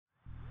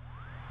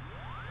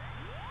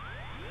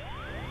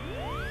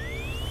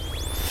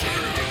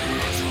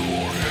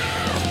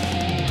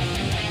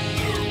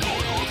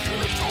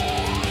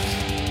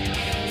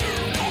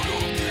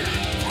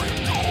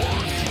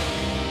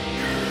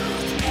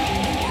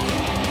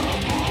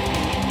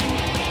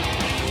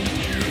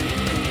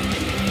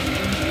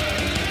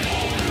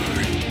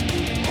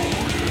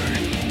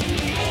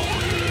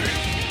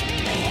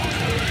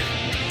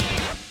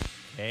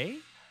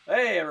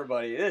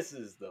everybody. This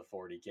is the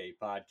 40K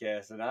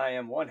podcast, and I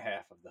am one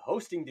half of the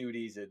hosting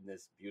duties in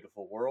this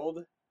beautiful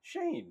world,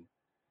 Shane.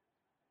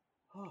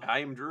 I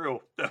am Drew.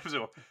 That was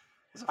a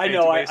I fancy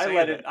know. way I of saying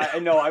let it. that. I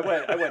know.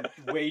 I went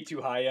way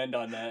too high end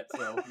on that,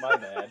 so my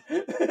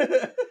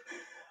bad.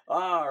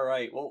 All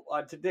right. Well,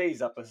 on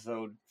today's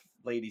episode,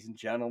 ladies and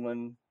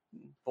gentlemen,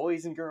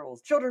 boys and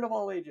girls, children of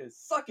all ages,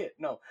 suck it.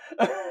 No,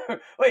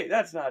 wait,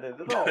 that's not it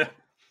at all.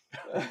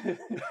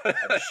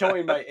 I'm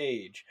showing my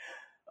age.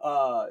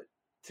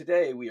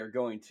 Today we are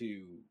going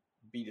to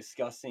be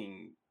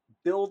discussing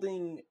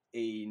building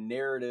a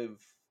narrative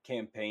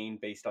campaign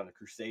based on the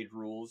Crusade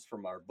rules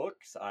from our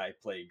books. I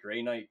play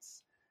Grey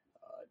Knights.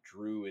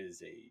 Drew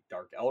is a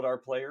Dark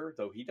Eldar player,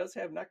 though he does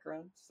have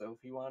Necrons, so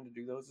if he wanted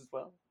to do those as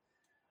well.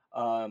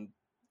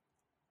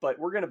 But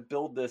we're going to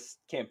build this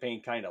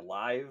campaign kind of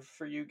live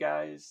for you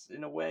guys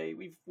in a way.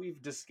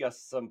 We've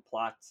discussed some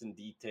plots and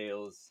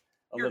details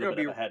You're little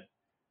gonna bit be ahead.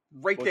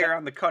 right What's there that?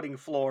 on the cutting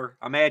floor,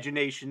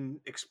 imagination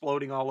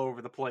exploding all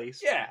over the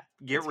place. Yeah.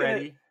 Get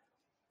ready.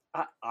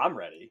 I'm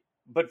ready.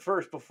 But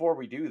first, before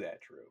we do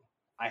that, Drew,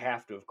 I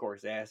have to, of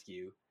course, ask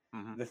you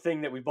the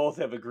thing that we both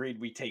have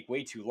agreed we take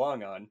way too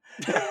long on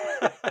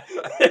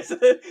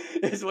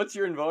is what's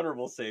your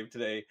invulnerable save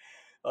today?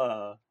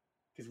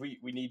 Because we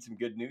need some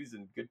good news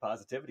and good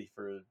positivity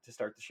to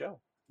start the show.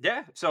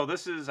 Yeah, so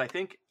this is, I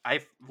think,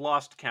 I've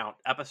lost count,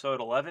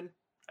 episode 11,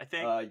 I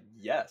think.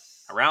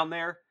 Yes. Around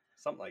there.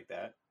 Something like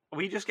that.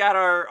 We just got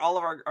all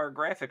of our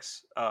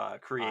graphics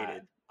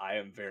created. I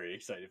am very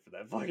excited for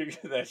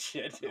that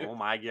shit, dude. Oh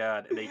my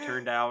god, they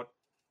turned out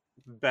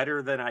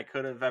better than I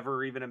could have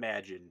ever even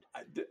imagined.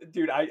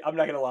 Dude, I'm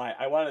not gonna lie.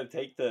 I wanted to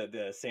take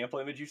the sample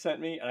image you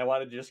sent me, and I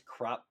wanted to just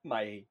crop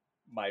my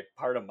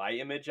part of my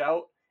image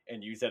out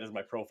and use that as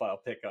my profile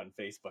pic on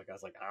Facebook. I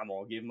was like, I'm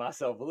gonna give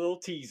myself a little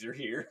teaser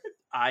here.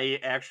 I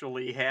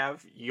actually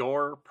have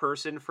your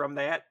person from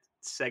that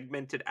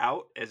segmented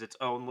out as its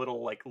own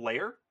little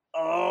layer.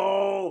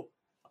 Oh,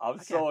 I'm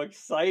so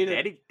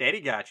excited.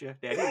 Daddy got you.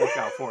 Daddy look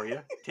out for you.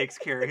 Takes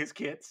care of his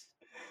kids.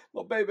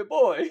 My baby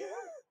boy.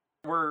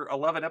 We're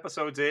 11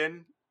 episodes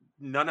in.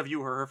 None of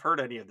you have heard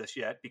any of this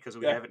yet because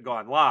we haven't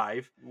gone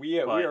live. We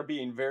are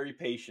being very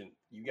patient.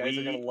 You guys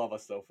are gonna love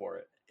us though for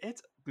it.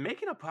 It's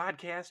making a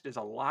podcast is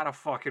a lot of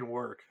fucking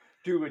work.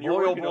 Dude, when you're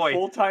working a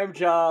full-time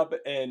job,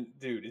 and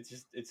dude,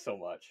 it's so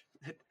much.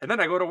 And then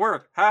I go to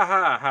work. Ha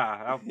ha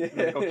ha. I'm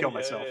gonna go kill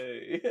myself.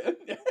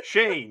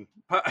 Shane,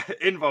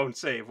 invone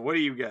save. What do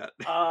you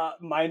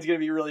got? Mine's gonna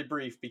be really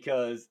brief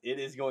because it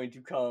is going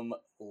to come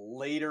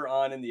later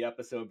on in the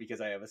episode because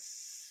I have a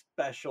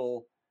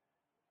special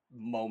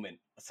moment,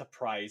 a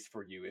surprise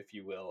for you, if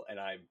you will, and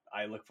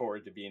I look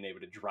forward to being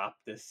able to drop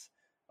this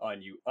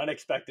on you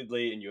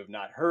unexpectedly, and you have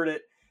not heard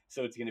it,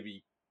 so it's gonna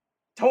be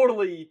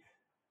totally.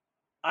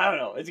 I don't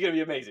know. It's going to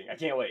be amazing. I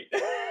can't wait.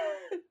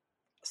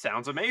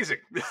 Sounds amazing.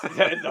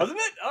 Doesn't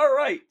it? All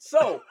right.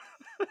 So,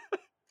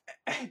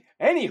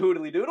 any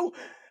hoodly doodle.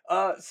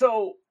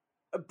 So,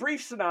 a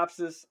brief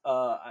synopsis.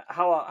 How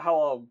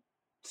I'll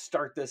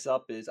start this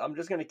up is I'm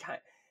not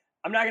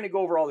going to go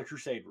over all the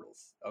Crusade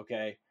rules.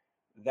 Okay,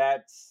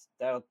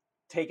 that'll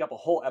take up a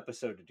whole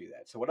episode to do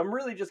that. So, what I'm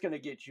really just going to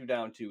get you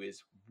down to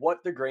is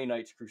what the Grey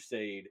Knights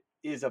Crusade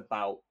is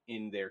about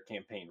in their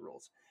campaign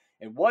rules,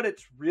 and what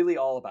it's really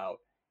all about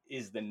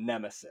is the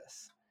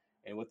Nemesis.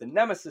 And what the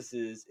Nemesis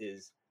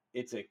is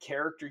it's a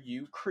character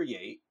you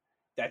create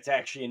that's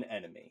actually an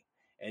enemy.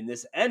 And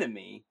this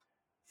enemy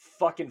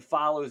fucking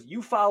follow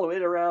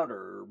it around,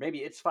 or maybe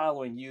it's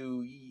following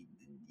you.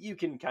 You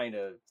can kind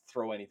of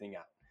throw anything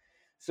out.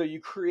 So you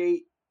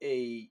create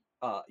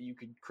you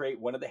can create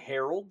one of the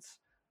heralds,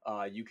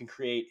 you can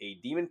create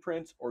a demon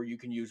prince, or you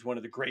can use one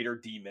of the greater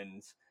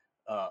demons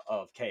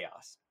of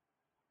chaos.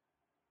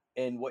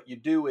 And what you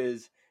do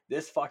is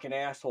this fucking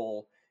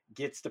asshole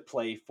gets to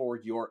play for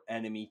your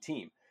enemy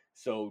team.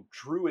 So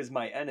Drew is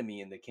my enemy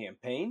in the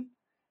campaign.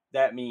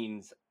 That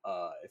means,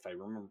 if I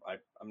remember,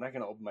 I'm not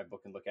going to open my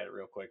book and look at it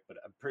real quick, but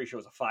I'm pretty sure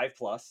it was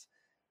a 5+.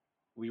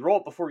 We roll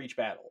it before each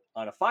battle.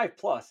 On a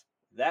 5+,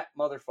 that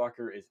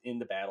motherfucker is in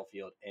the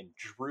battlefield, and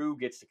Drew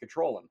gets to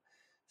control him.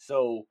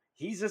 So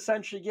he's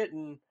essentially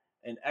getting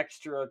an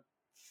extra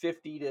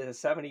 50 to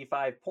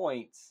 75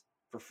 points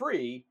for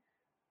free,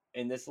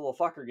 and this little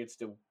fucker gets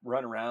to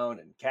run around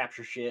and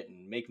capture shit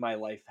and make my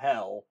life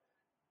hell,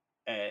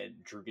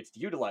 and Drew gets to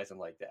utilize him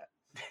like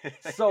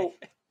that. So,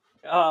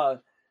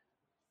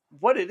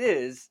 what it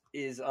is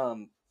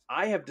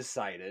I have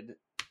decided,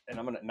 and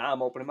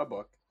I'm opening my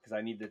book because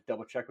I need to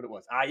double check what it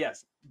was.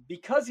 Yes,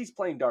 because he's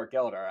playing Dark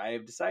Eldar, I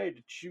have decided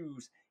to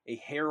choose a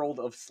Herald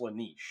of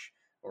Slaanesh,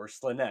 or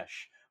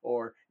Slaanesh,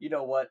 or you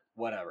know what,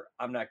 whatever.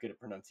 I'm not good at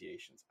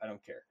pronunciations. I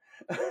don't care.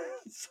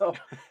 So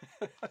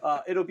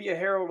it'll be a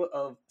Herald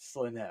of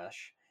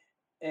Slaanesh,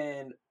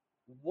 and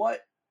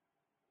what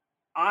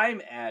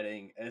I'm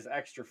adding as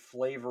extra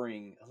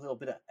flavoring, a little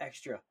bit of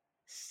extra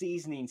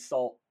seasoning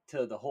salt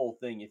to the whole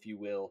thing, if you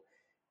will,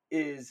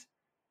 is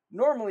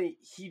normally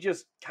he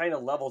just kind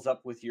of levels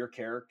up with your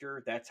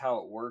character. That's how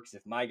it works.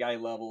 If my guy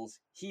levels,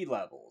 he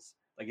levels.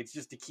 Like, it's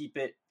just to keep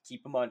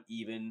him on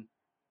even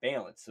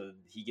balance, so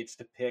he gets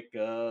to pick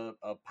a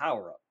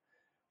power up.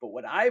 But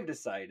what I've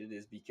decided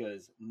is,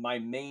 because my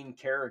main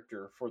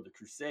character for the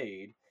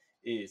Crusade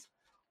is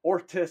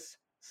Ortis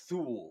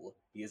Thule.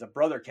 He is a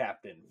brother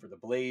captain for the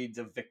Blades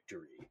of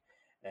Victory,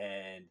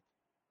 and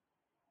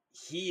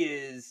he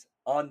is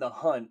on the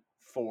hunt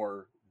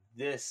for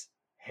this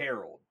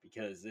herald,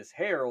 because this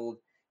herald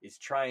is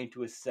trying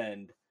to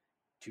ascend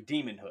to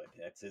demonhood.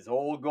 That's his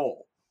whole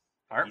goal.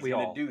 Aren't He's we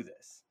going all? to do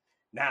this.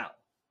 Now,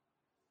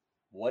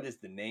 what is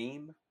the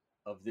name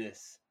of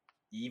this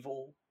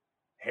evil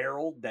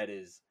herald that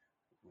is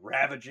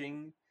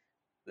ravaging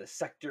the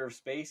sector of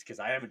space? Because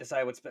I haven't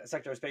decided what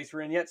sector of space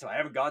we're in yet, so I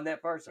haven't gone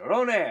that far, so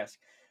don't ask.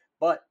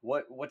 But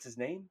what's his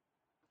name?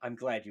 I'm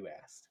glad you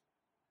asked.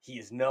 He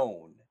is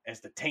known as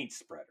the Taint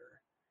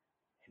Spreader,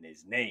 and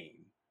his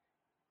name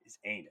is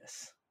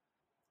Anus.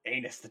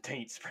 Anus the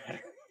Taint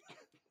Spreader.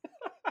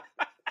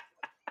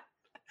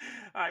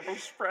 I will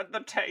spread the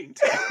taint.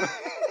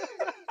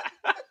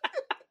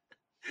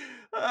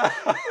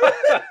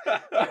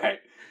 Alright.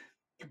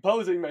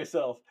 Composing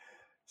myself.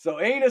 So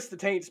Anus the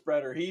Taint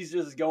Spreader, he's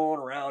just going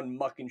around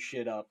mucking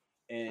shit up.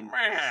 And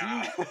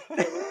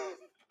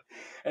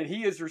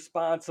he is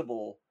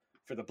responsible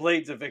for the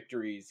Blades of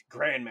Victory's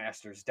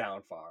Grandmaster's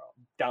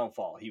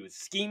downfall. He was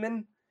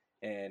scheming,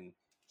 and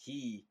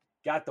he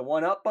got the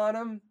one up on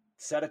him,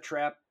 set a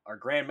trap. Our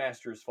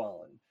Grandmaster has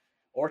fallen.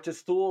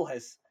 Ortis Thule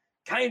has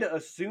kind of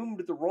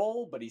assumed the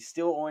role, but he's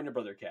still only a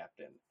brother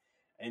captain.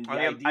 And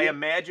I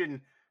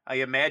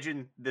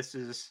imagine this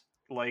is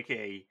like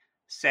a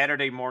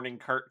Saturday morning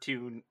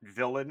cartoon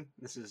villain.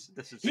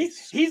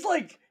 He's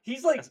like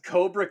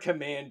Cobra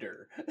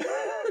Commander.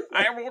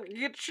 I will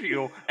get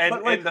you.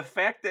 And the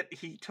fact that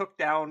he took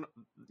down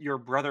your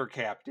brother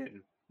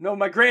captain. No,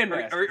 my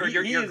Grandmaster. Or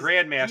your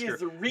Grandmaster. He is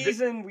the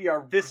reason we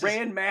are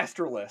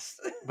Grandmasterless.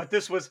 But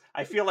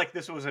I feel like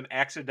this was an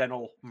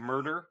accidental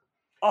murder.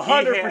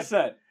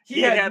 100%.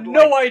 He had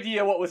no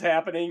idea what was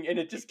happening, and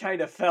it just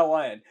kind of fell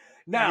in.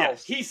 Now,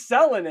 he's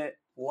selling it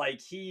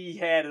like he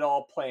had it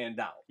all planned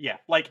out. Yeah,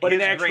 like but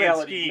his in actuality,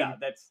 grand scheme, no,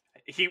 that's...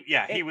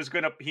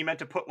 He meant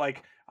to put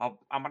like,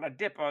 I'm gonna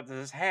dip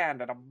his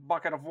hand in a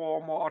bucket of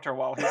warm water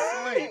while he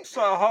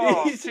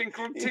sleeps.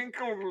 Tinkle,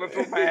 tinkle,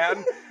 little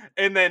man.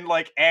 And then,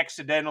 like,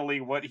 accidentally,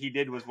 what he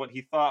did was what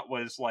he thought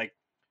was like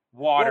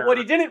water. Well, what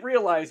he didn't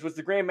realize was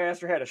the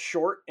Grandmaster had a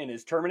short in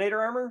his Terminator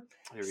armor.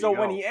 So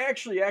when he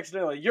actually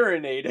accidentally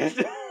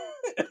urinated,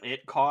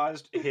 it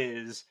caused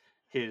his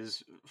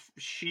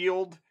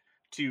shield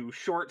to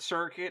short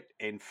circuit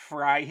and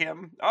fry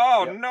him.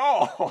 Oh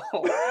no!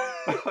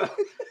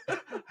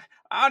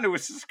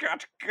 Anus has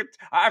got to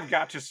I've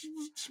got to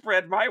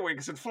spread my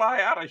wings and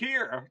fly out of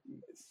here.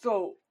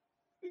 So,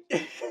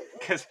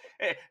 because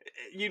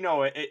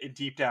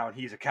deep down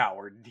he's a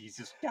coward. He's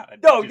just got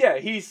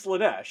he's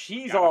Slanesh.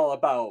 He's all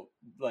about,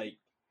 like,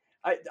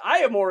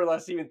 I more or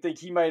less even think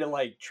he might have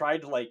like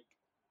tried to like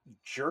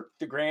jerk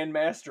the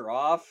Grandmaster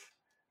off.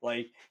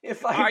 Like,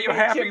 if I are you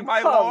happy,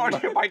 my lord?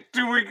 Am I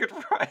doing it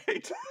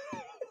right?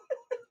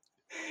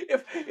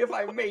 if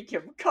I make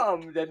him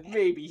come, then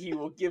maybe he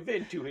will give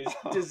in to his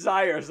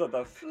desires of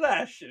the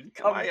flesh and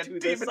come to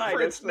the side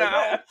of the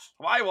now.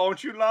 Why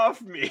won't you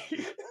love me?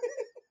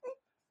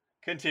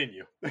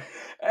 Continue.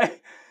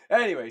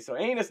 Anyway, so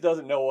Anus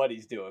doesn't know what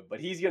he's doing, but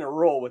he's gonna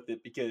roll with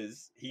it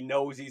because he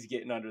knows he's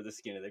getting under the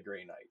skin of the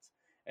Grey Knights.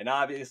 And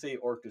obviously,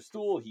 Ortis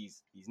Thule,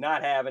 he's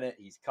not having it.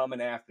 He's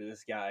coming after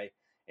this guy,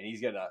 and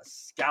he's gonna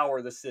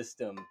scour the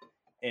system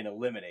and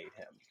eliminate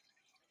him.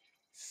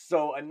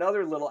 So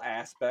another little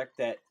aspect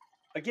that,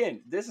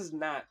 again, this is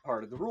not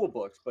part of the rule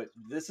books, but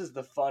this is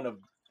the fun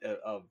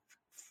of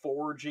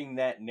forging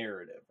that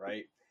narrative,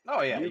 right?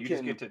 Oh yeah, you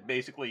just get to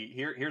basically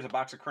here's a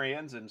box of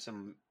crayons and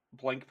some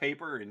blank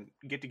paper and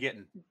get to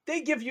getting. They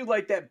give you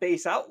like that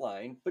base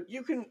outline, but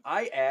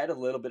I add a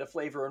little bit of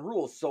flavor and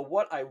rules. So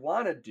what I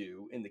want to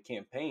do in the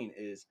campaign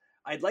is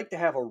I'd like to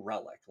have a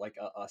relic, like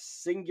a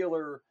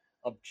singular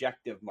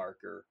objective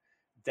marker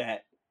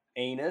that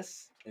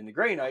Anus and the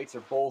Grey Knights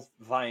are both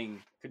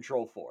vying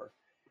control for.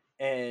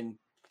 And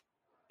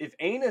if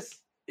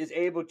Anus is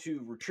able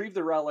to retrieve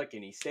the relic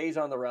and he stays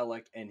on the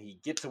relic and he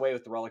gets away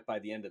with the relic by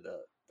the end of the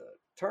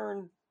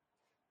turn,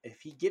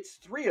 if he gets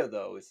 3 of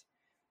those,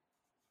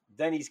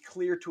 then he's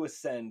clear to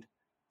ascend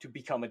to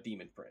become a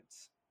demon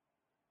prince.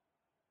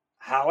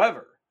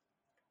 However,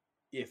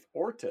 if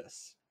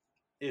Ortis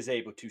is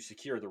able to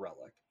secure the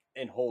relic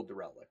and hold the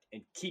relic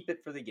and keep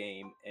it for the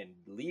game and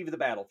leave the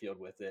battlefield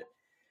with it,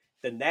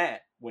 then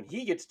when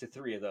he gets to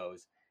 3 of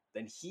those,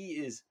 then he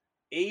is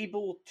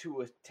able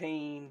to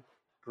attain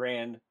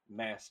Grand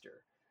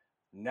Master.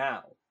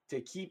 Now, to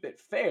keep it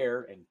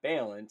fair and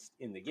balanced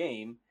in the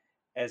game,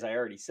 as I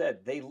already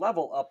said, they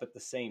level up at the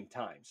same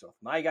time. So if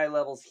my guy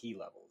levels, he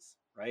levels,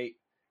 right?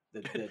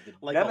 The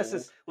like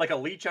nemesis, like a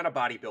leech on a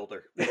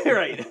bodybuilder,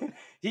 right?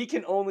 He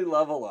can only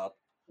level up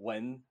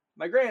when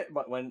my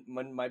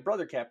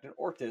brother Captain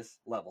Ortis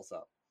levels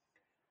up.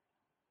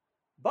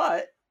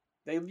 But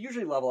they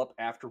usually level up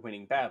after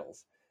winning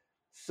battles.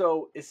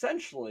 So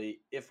essentially,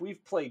 if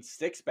we've played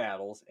 6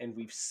 battles and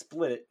we've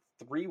split it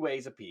 3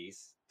 ways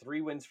apiece.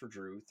 3 wins for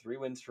Drew, 3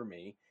 wins for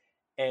me,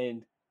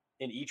 and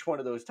in each one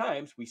of those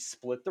times, we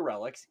split the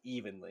relics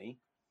evenly.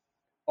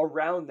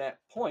 Around that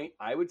point,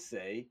 I would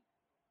say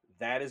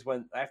that is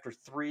when after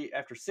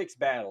 6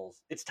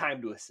 battles, it's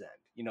time to ascend.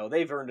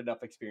 They've earned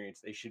enough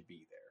experience; they should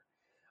be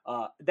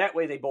there. That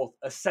way, they both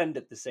ascend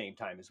at the same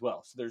time as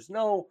well. So there's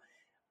no,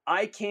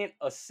 I can't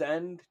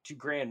ascend to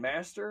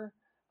Grandmaster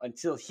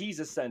until he's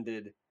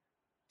ascended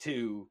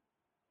to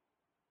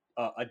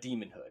a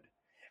demonhood.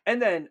 And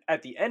then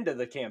at the end of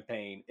the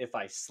campaign, if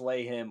I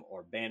slay him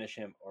or banish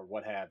him or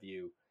what have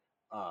you,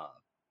 uh,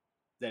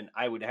 then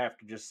I would have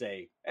to just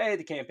say, hey,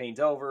 the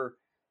campaign's over.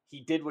 He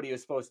did what he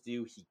was supposed to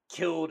do. He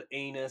killed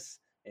Anus,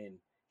 and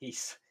he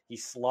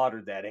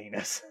slaughtered that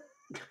Anus.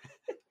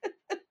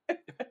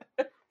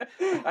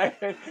 I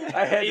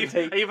had to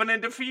take... Even in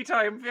defeat,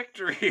 I am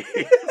victory.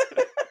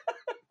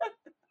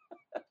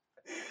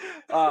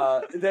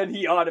 Then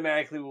he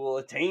automatically will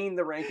attain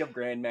the rank of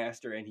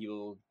Grandmaster, and he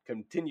will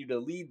continue to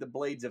lead the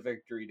Blades of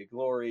Victory to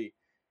glory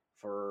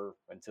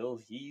until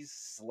he's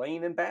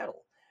slain in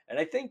battle. And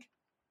I think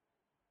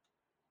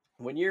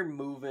when you're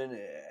moving,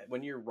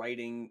 when you're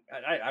writing,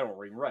 I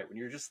don't even write, when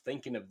you're just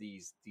thinking of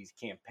these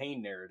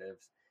campaign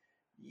narratives,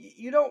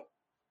 you don't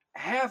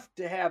have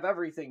to have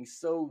everything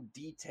so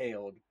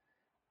detailed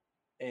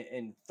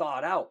and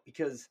thought out,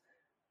 because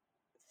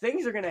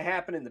things are going to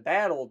happen in the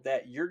battle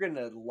that you're going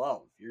to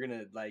love. You're going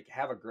to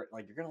have a great,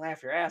 you're going to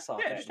laugh your ass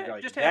off at.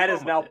 That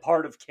is now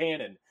part of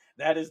canon.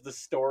 That is the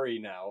story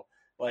now.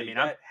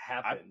 That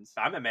happens.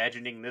 I'm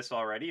imagining this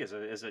already as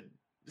a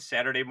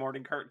Saturday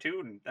morning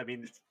cartoon. I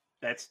mean,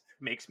 that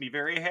makes me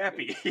very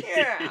happy.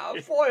 Yeah,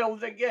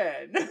 foiled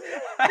again.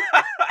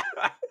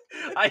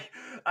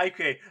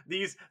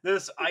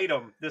 This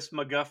item, this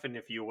MacGuffin,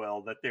 if you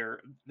will, that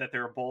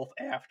they're both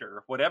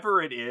after,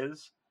 whatever it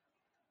is,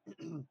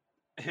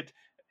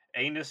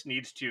 Anus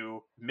needs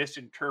to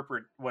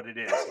misinterpret what it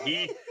is.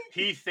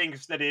 He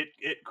thinks that it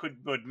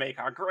would make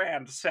a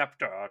grand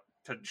scepter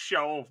to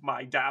show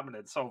my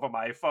dominance over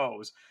my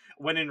foes,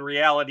 when in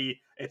reality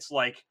it's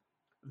like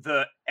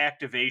the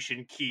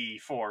activation key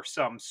for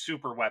some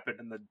super weapon,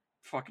 and the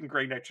fucking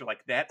Grey Knights are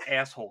like, that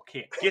asshole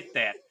can't get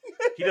that.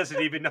 He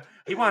doesn't even know.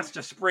 He wants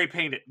to spray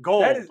paint it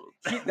gold.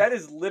 That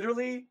is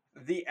literally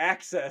the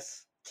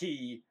access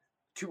key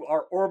to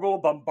our orbital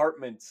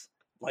bombardments.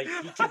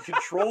 He can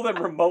control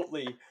them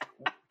remotely.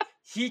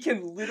 He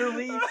can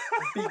literally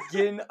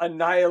begin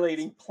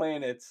annihilating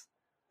planets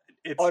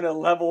on a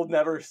level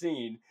never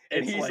seen.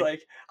 And he's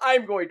like,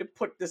 I'm going to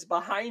put this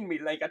behind me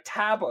like a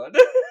tabard.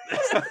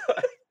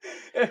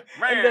 And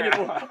then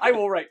I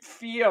will write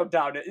fear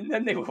down it, and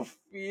then they will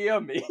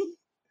fear me.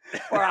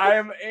 For I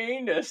am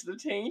Anus, the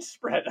Taint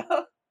spreader.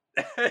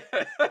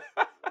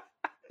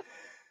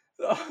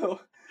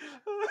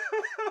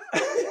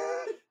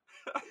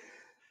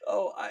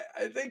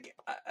 I think,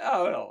 I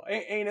don't know.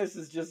 Anus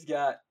has just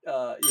got,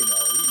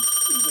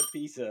 he's a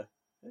piece of...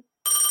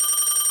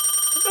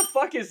 What the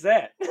fuck is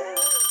that?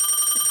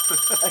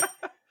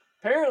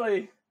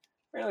 Apparently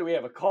we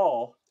have a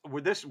call.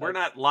 We're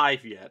not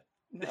live yet.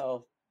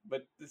 No,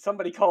 but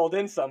somebody called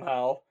in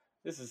somehow.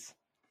 This is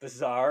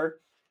bizarre.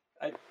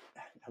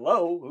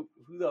 Hello?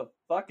 Who the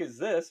fuck is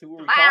this? Who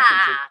are we talking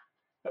to?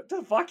 What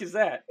the fuck is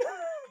that?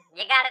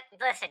 You gotta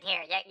listen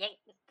here. You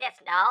that's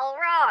all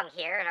wrong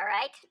here, all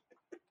right?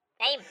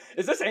 Name.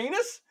 Is this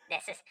Anus?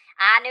 This is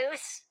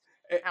Anus.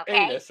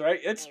 Okay. Anus, right?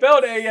 It's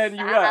spelled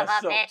A-N-U-S.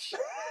 Son of a bitch.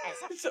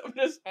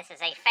 This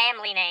is a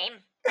family name.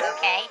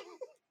 Okay.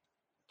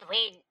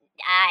 We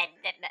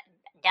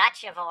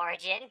Dutch of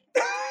origin.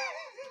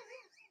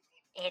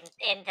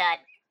 In the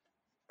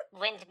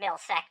windmill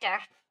sector.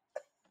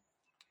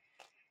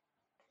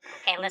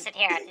 Okay, listen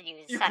here,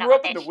 you son of a bitch. You grew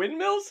up in the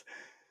windmills?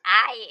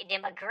 I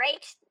am a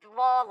great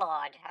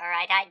warlord,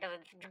 alright?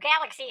 The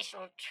galaxy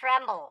shall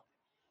tremble.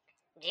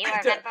 Do you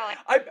remember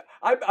what...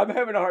 I'm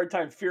having a hard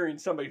time fearing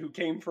somebody who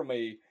came from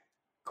a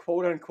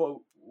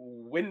quote-unquote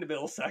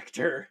windmill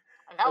sector.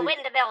 The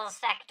windmill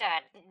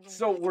sector.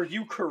 So were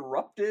you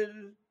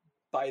corrupted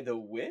by the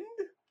wind?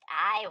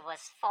 I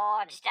was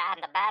forged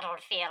on the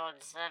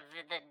battlefields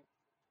of the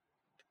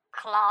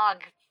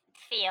clog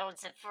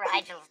fields of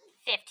Rigel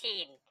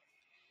 15.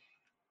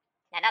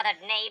 Another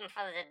name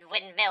for the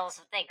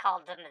windmills, they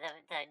called them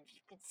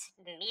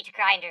the meat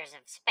grinders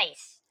of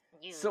space.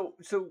 So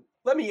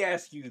let me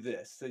ask you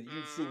this. So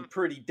you seem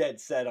pretty dead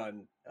set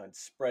on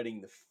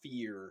spreading the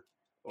fear.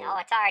 No,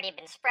 it's already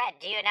been spread.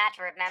 Do you not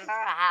remember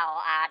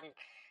how on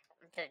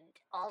the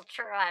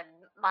Ultra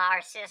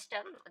Mar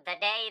system, the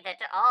day that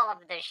all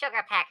of the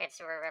sugar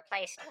packets were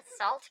replaced with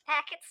salt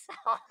packets?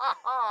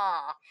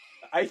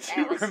 I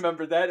do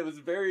remember that. It was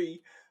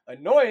very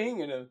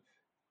annoying and a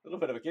little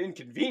bit of an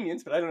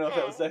inconvenience, but I don't know if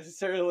that was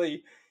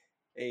necessarily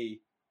a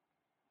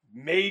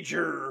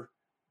major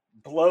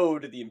blow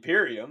to the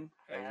Imperium.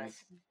 There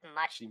was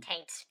much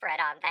taint spread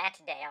on that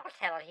day, I'll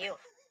tell you.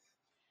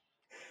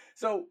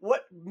 So,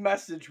 what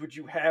message would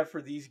you have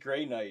for these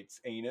Grey Knights,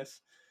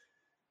 Anus?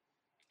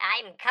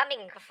 I'm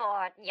coming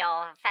for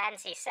your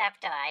fancy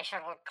scepter. I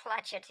shall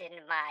clutch it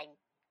in my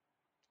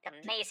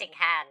amazing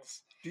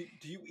hands. Do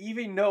you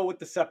even know what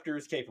the scepter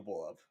is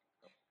capable of?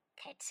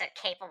 It's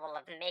capable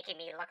of making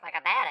me look like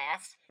a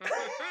badass.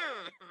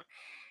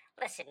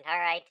 Listen,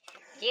 alright,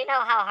 do you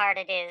know how hard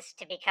it is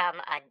to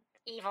become an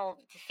evil,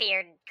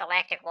 feared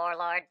galactic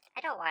warlord?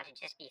 I don't want to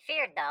just be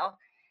feared, though.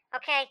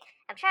 Okay,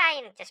 I'm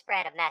trying to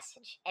spread a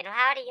message. And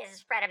how do you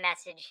spread a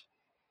message?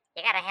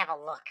 You gotta have a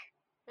look.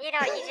 You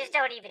just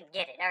don't even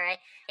get it, alright?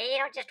 You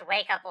don't just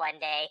wake up one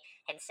day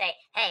and say,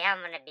 hey,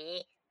 I'm gonna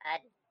be a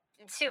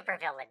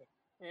supervillain.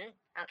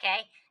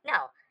 Okay?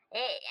 No.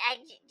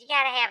 You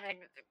gotta have a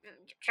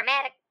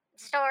traumatic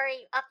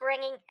story,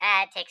 upbringing.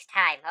 It takes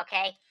time,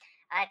 okay?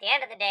 At the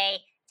end of the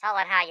day, it's all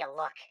on how you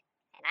look.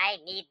 And I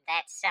need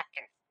that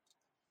scepter.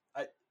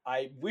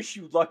 I wish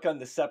you luck on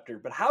the scepter,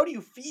 but how do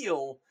you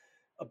feel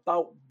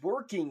about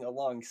working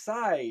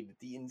alongside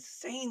the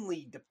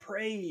insanely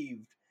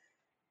depraved,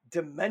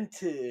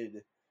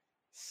 demented,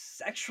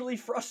 sexually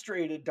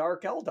frustrated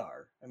Dark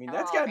Eldar? I mean,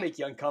 that's got to make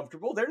you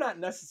uncomfortable. They're not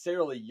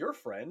necessarily your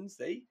friends.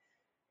 They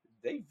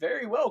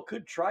very well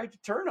could try to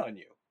turn on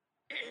you.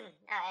 Can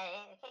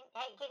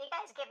you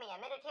guys give me a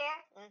minute here?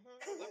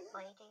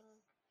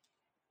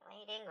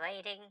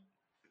 Waiting.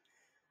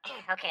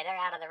 Okay, they're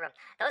out of the room.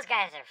 Those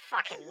guys are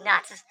fucking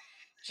nuts.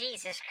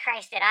 Jesus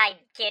Christ, did I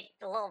get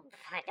a little...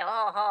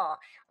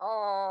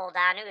 Oh,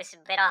 Danus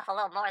bit off a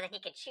little more than he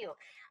could chew.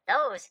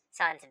 Those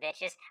sons of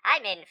bitches,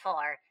 I'm in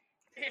for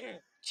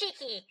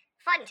cheeky,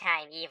 fun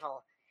time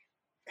evil.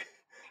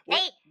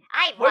 I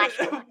watched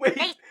them.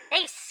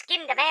 They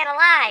skinned a man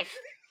alive.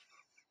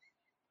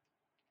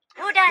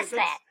 Who does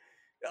that?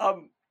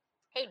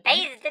 He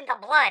bathed in the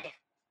blood.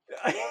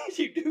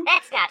 You do?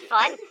 That's not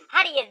fun.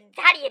 How do you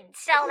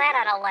sell that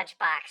on a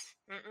lunchbox?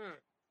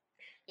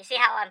 You see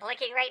how I'm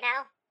blinking right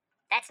now?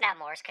 That's not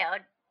Morse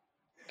code.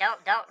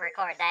 Don't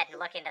record that and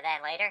look into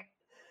that later.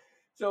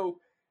 So,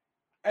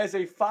 as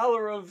a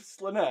follower of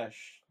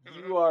Slaanesh,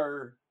 you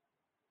are...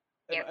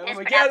 Am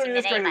I gathering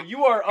this correctly?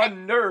 You are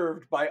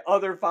unnerved by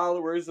other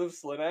followers of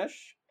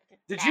Slaanesh?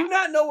 Did you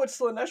not know what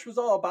Slaanesh was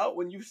all about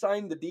when you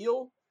signed the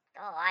deal?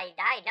 Oh, I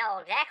know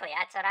exactly.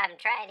 That's what I'm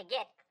trying to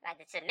get.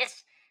 It's a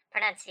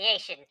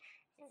mispronunciation.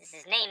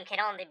 His name can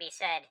only be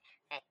said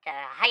at the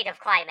height of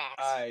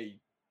climax.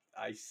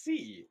 I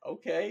see.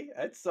 Okay,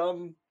 that's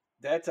a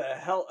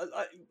hell.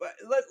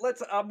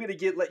 I'm gonna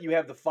let you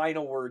have the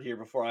final word here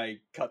before I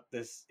cut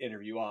this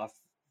interview off.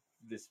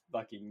 This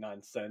fucking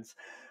nonsense.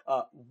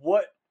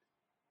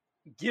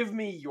 Give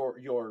me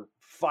your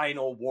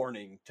final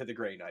warning to the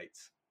Grey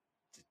Knights.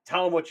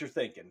 Tell them what you're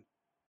thinking.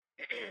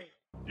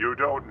 You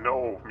don't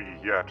know me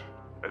yet,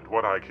 and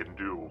what I can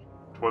do.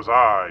 'Twas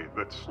I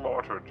that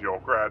slaughtered your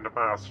Grand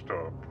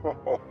Master.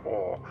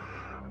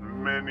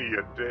 Many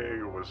a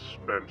day was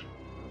spent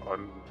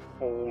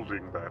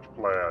unfolding that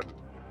plan.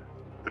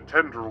 The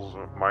tendrils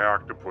of my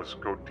octopus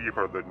go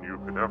deeper than you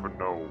could ever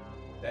know.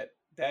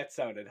 That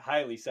sounded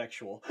highly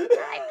sexual.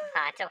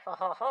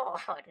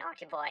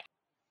 Naughty boy.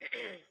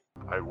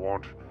 I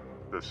want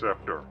the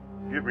scepter.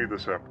 Give me the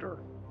scepter.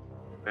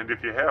 And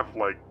if you have,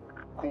 like,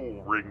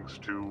 cool rings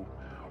too,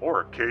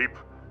 or a cape.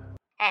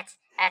 That's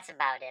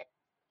about it.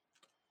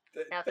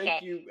 Okay.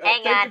 Thank you.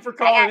 Hang thank on. you for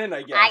calling in,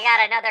 I guess. I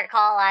got another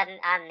call on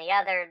the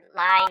other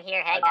line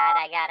here. Hang on,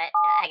 I got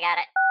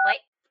it.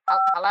 Wait.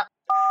 Hello?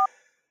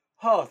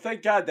 Oh,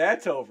 thank God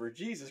that's over.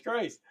 Jesus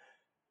Christ.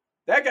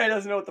 That guy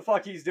doesn't know what the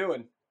fuck he's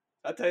doing.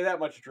 I'll tell you that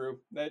much, Drew.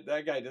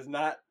 That guy does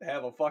not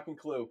have a fucking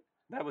clue.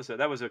 That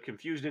was a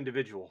confused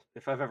individual,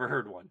 if I've ever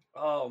heard one.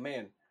 Oh,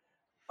 man.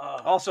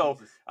 Also,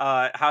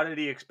 how did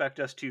he expect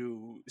us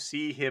to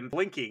see him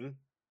blinking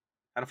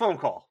on a phone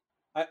call?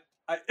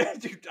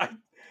 Dude,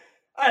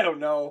 I don't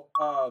know.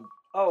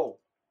 Oh,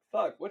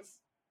 fuck.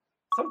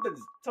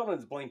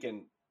 Someone's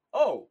blinking.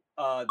 Oh,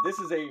 this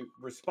is a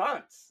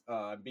response,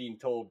 being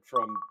told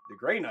from the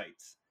Grey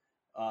Knights.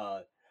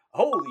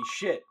 Holy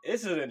shit.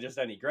 This isn't just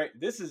any Grey.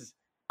 This is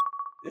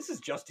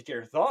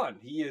Justicare Thawne.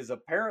 He is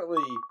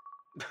apparently...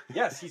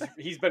 Yes,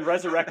 he's been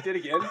resurrected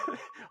again.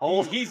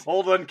 He's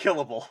old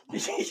unkillable. He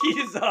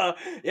is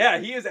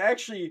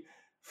actually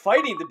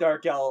fighting the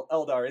Dark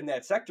Eldar in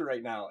that sector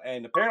right now,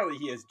 and apparently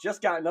he has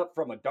just gotten up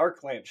from a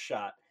Dark Lance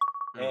shot.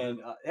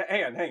 And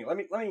hang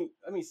on.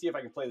 Let me see if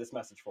I can play this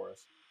message for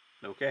us.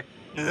 Okay.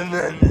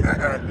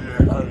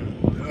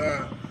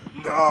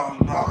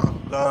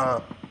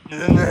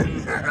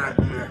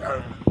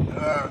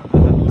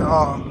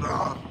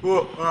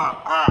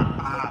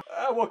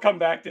 We'll come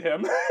back to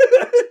him.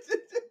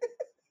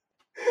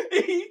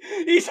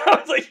 He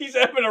sounds like he's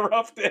having a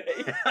rough day.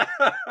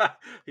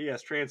 He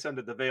has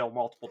transcended the veil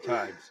multiple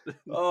times.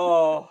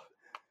 Oh,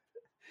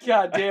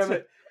 God damn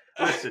it!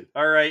 Listen,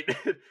 all right,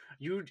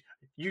 you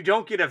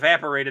don't get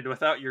evaporated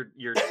without your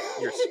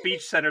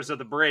speech centers of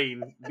the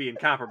brain being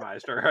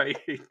compromised. All right.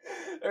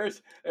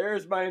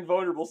 There's my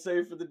invulnerable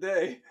save for the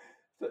day.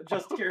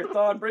 Justicare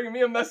Thawne bringing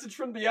me a message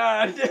from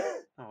beyond.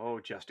 Oh,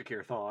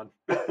 Justicare Thawne.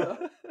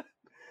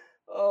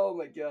 Oh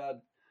my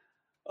God.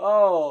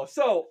 Oh,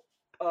 so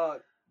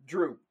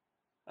Drew.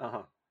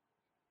 Uh-huh.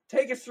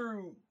 Take us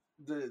through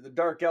the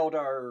Dark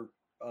Eldar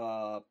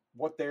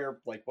what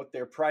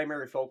their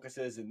primary focus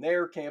is in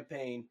their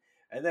campaign,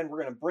 and then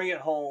we're gonna bring it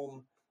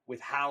home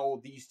with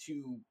how these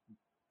two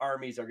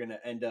armies are gonna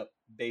end up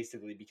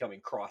basically becoming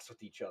cross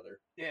with each other.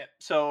 Yeah.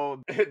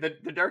 So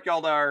the Dark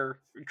Eldar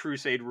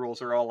Crusade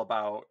rules are all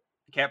about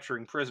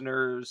capturing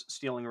prisoners,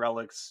 stealing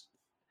relics,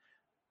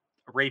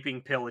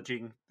 raping,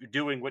 pillaging,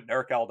 doing what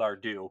Dark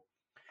Eldar do.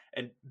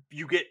 And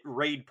you get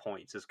raid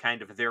points as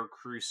kind of their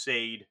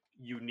crusade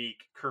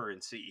unique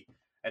currency.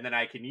 And then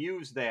I can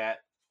use that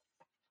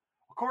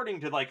according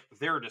to like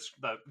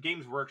the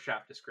Games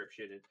Workshop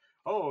description. And,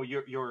 oh,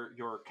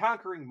 you're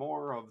conquering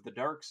more of the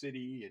Dark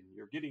City and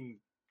you're getting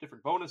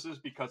different bonuses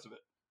because of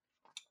it.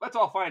 That's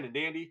all fine and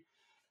dandy.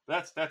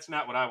 That's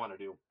not what I want to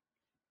do.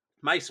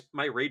 My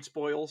raid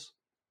spoils,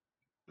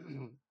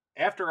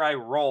 after I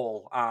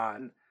roll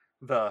on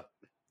the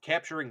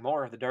capturing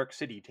more of the Dark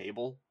City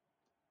table,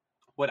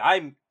 what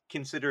I'm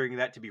considering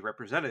that to be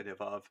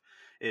representative of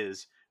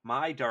is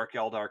my Dark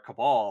Eldar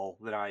cabal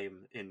that I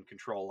am in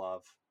control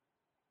of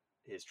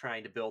is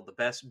trying to build the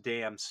best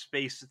damn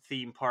space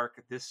theme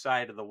park this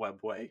side of the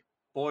webway.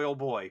 Boy, oh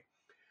boy.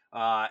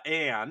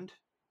 And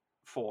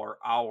for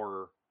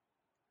our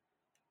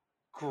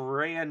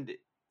grand,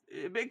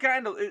 it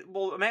kind of,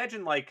 well,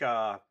 imagine like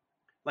a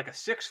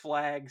Six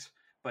Flags,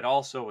 but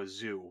also a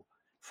zoo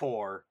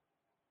for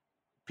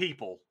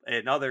people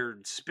and other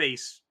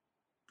space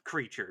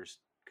creatures.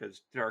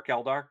 Because Dark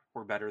Eldar,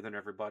 we're better than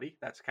everybody.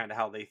 That's kind of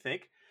how they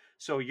think.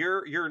 So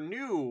your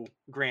new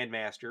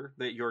Grandmaster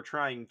that you're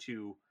trying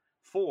to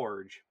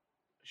forge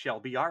shall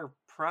be our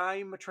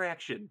prime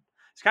attraction.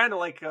 It's kind of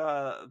like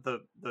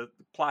the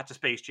plot to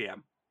Space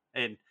Jam,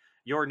 and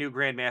your new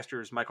Grandmaster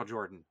is Michael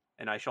Jordan,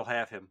 and I shall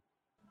have him.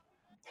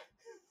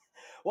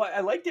 Well,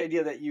 I like the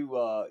idea that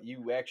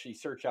you actually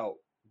search out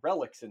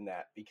relics in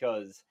that,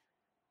 because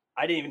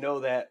I didn't even know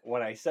that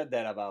when I said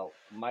that about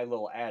my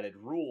little added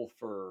rule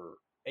for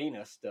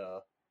Anus to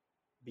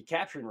be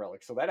capturing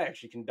relics. So that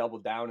actually can double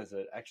down as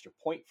an extra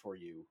point for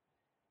you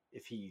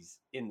if he's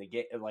in the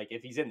game, like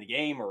if he's in the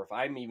game, or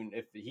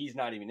if he's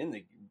not even in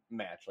the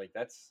match. Like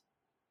that's,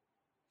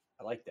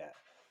 I like that.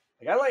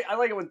 Like I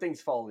like it when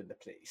things fall into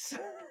place.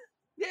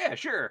 Yeah,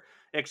 sure.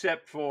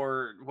 Except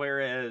for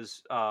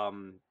whereas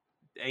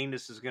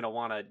Anus is going to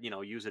want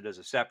to, use it as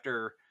a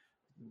scepter,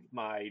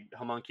 my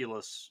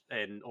homunculus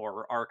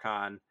or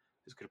Archon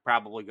is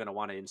probably going to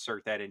want to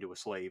insert that into a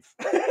slave.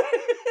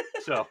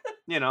 So,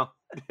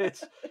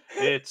 it's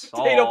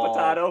Potato, all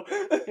potato.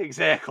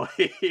 Exactly.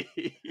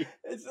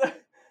 It's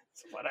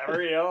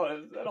whatever,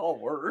 it all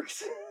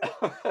works.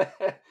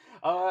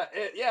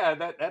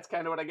 Yeah, that's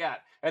kind of what I got.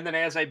 And then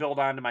as I build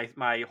onto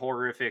my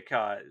horrific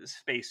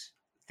space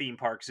theme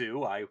park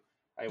zoo, I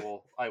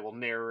will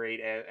narrate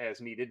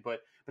as needed.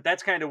 But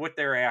that's kind of what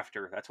they're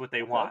after. That's what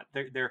they want.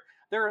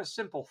 They're a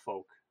simple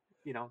folk.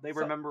 They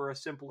remember a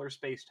simpler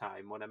space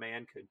time when a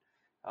man could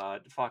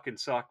fucking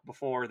suck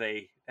before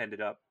they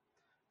ended up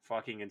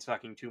fucking and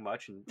sucking too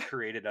much and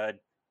created a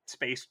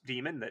space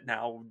demon that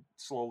now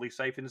slowly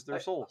siphons their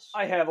souls.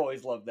 I have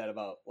always loved that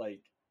about,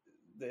 like,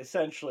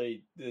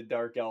 essentially the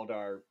Dark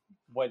Eldar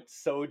went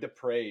so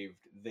depraved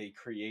they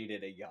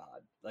created a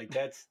god. Like,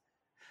 that's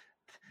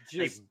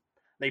just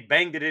they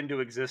banged it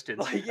into existence.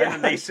 Like, yeah. And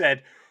then they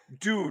said,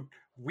 dude,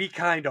 we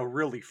kind of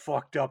really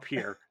fucked up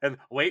here. And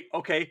wait,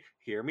 okay,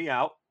 hear me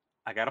out.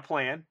 I got a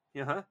plan.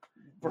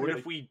 What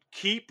if we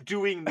keep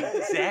doing the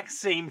exact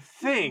same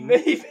thing?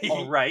 Maybe.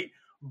 All right.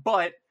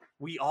 But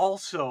we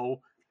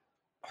also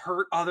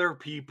hurt other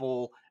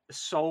people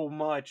so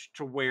much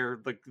to where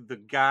the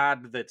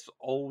god that's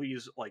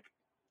always like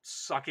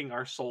sucking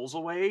our souls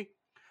away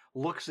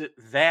looks at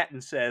that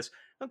and says,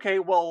 okay,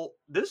 well,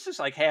 this is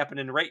like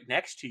happening right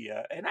next to you,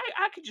 and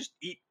I could just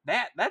eat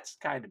that. That's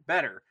kind of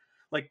better.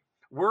 Like,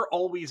 we're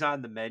always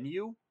on the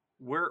menu.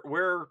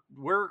 We're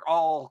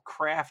all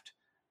craft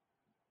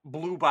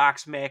blue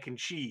box mac and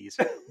cheese.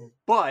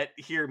 But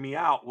hear me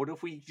out. What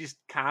if we just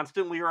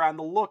constantly are on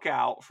the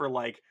lookout for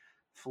like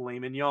filet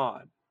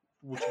mignon?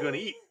 What you gonna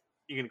eat?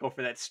 You're gonna go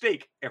for that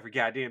steak every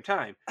goddamn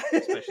time,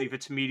 especially if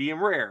it's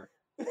medium rare.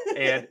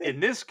 And in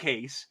this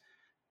case,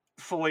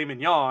 filet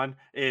mignon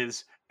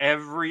is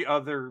every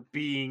other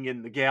being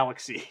in the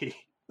galaxy.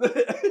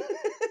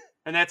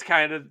 And that's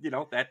kind of,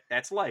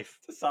 that's life.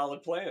 It's a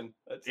solid plan.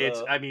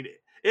 I mean,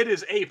 it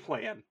is a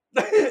plan.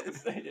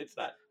 It's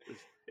not.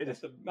 It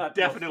is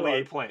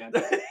definitely a plan.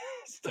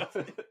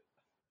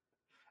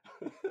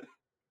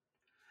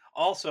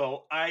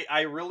 Also,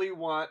 I really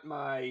want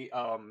my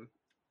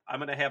I'm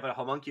gonna have a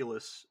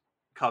homunculus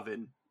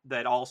coven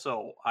that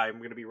also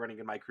I'm gonna be running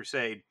in my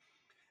crusade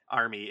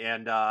army,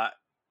 and I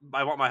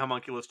want my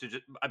homunculus to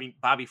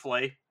Bobby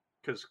Flay,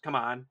 because come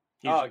on,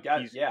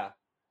 yeah,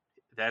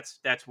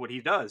 that's what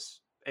he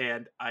does,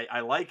 and I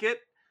like it.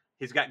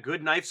 He's got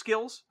good knife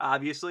skills.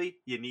 Obviously,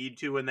 you need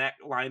to in that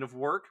line of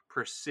work.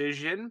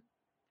 Precision.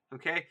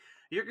 Okay,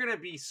 you're gonna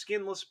be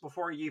skinless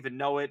before you even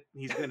know it.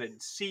 He's gonna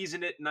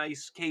season it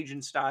nice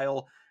Cajun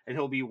style, and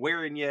he'll be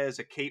wearing you as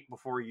a cape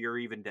before you're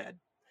even dead.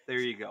 There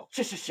you go.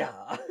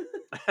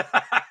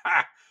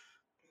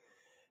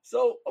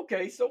 So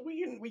okay, so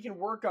we can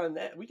work on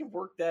that. We can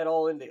work that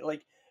all into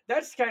like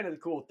that's kind of the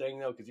cool thing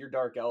though, because you're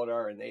Dark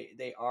Eldar and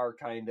they are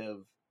kind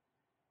of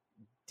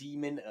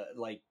demon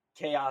like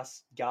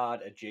chaos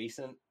god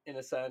adjacent in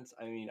a sense.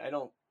 I mean, I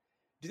don't.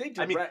 Do they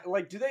I mean, direct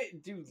like do they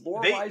do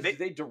lore wise? Do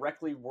they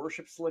directly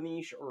worship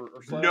Slaanesh or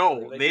Slash? Or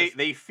no, they they just...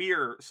 they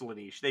fear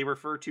Slaanesh. They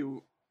refer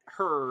to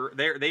her.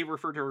 They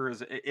refer to her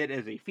as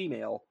a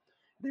female.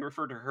 They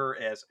refer to her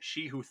as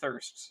she who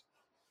thirsts.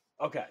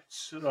 Okay.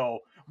 So,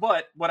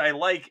 but what I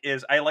like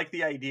is I like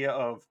the idea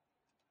of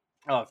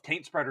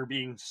Taint Spreader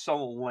being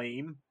so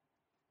lame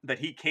that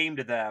he came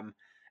to them,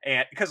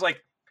 and because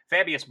like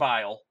Fabius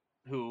Bile,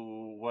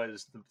 who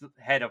was the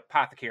head of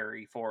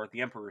apothecary for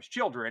the Emperor's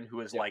Children,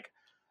 who is like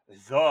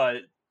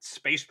the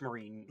Space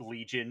Marine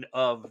Legion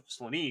of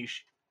Slaanesh,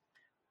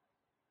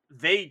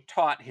 they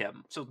taught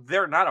him, so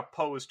they're not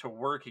opposed to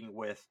working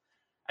with.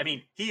 I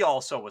mean, he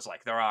also was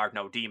like, there are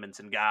no demons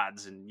and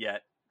gods, and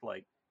yet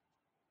like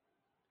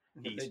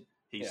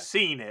he's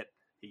seen it.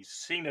 He's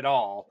seen it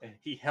all.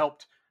 He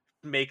helped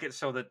make it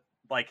so that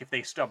like if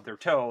they stub their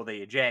toe, they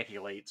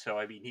ejaculate. So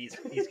I mean, he's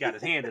got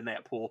his hand in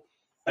that pool.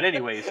 But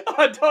anyways,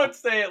 don't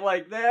say it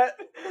like that.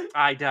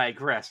 I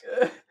digress.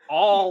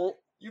 All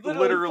you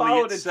literally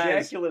followed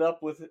ejaculate says,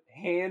 up with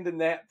hand in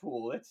that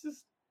pool. That's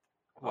just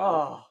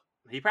well,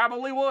 he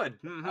probably would.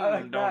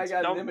 I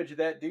got an image of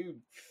that dude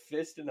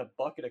fist in a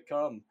bucket of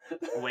cum.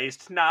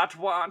 Waste not,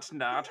 want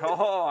not.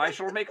 Oh, I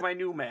shall make my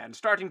new man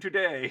starting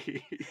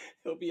today.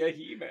 He'll be a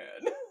He-Man.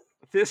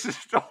 This is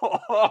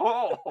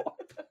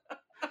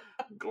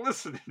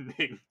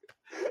glistening.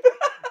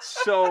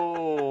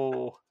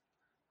 So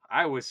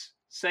I was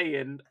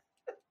saying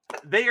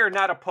they are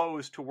not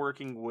opposed to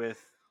working with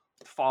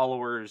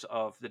followers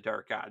of the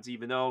Dark Gods,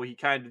 even though he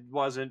kind of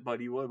wasn't, but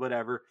he would,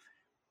 whatever.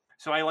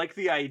 So I like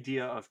the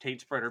idea of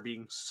Taint Spreader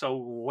being so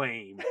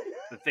lame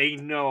that they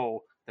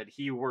know that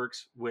he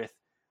works with,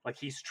 like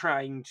he's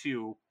trying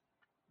to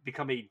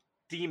become a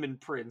demon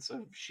prince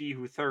of She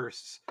Who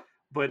Thirsts,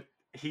 but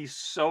he's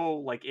so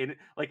like in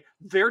like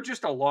they're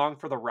just along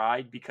for the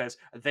ride because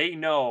they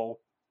know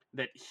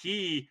that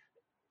he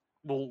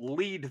will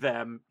lead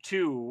them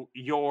to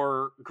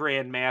your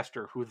Grand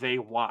Master who they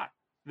want.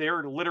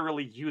 They're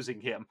literally using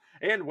him.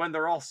 And when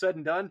they're all said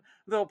and done,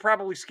 they'll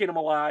probably skin him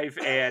alive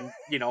and,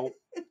 you know,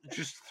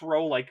 just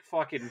throw like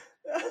fucking,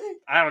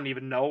 I don't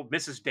even know,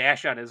 Mrs.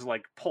 Dash on his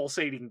like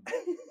pulsating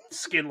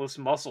skinless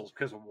muscles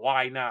because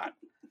why not?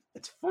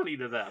 It's funny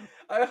to them.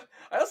 I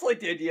also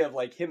like the idea of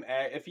like him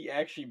if he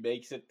actually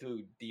makes it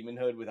to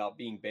demonhood without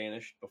being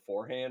banished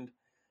beforehand.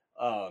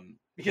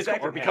 Because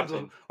that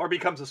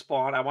becomes a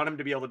spawn. I want him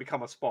to be able to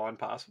become a spawn,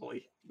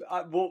 possibly.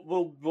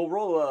 We'll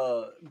roll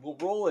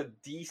a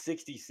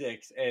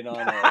D66 and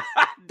on a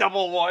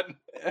double one.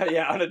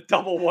 On a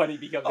double one he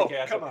becomes a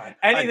caster. Come on.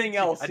 Anything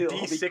else? A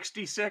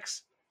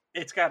D66.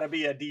 It's got to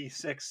be a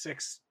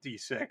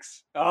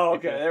D6. Oh,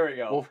 okay. There we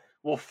go.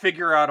 We'll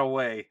figure out a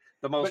way.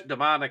 The most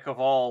demonic of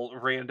all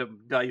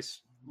random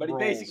dice. But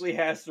rolls. He basically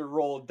has to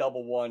roll a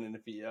double one, and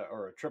if he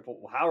or a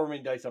triple, however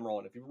many dice I'm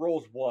rolling. If he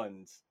rolls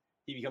ones,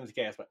 he becomes a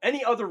caster.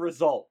 Any other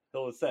result,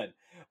 he'll ascend.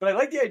 But I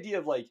like the idea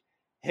of like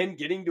him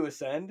getting to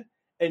ascend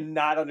and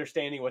not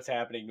understanding what's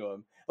happening to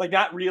him, like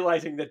not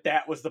realizing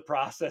that was the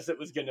process it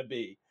was going to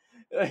be.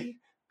 Like,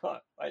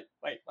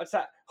 wait, what's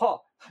that?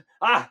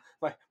 My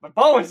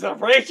bones are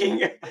breaking.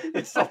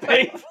 It's so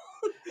painful.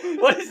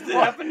 What is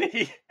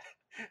happening?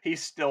 He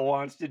still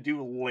wants to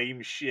do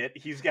lame shit.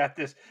 He's got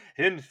this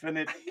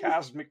infinite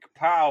cosmic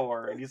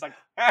power, and he's like,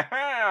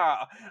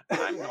 ha,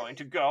 I'm going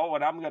to go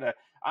and I'm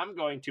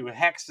going to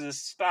hex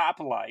this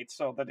stoplight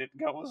so that it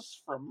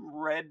goes from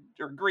red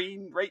or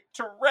green right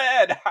to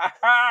red. Ha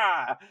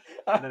ha.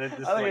 And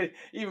then I think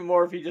even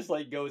more if he just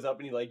like goes up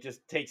and he like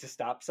just takes a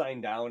stop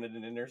sign down at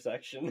an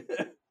intersection.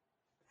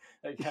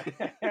 Like,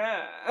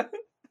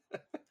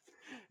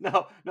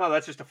 No,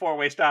 that's just a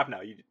 4-way stop now.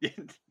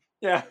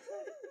 Yeah.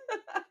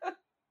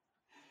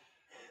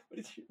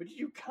 What did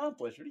you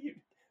accomplish? The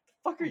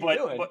fuck are you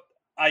doing? But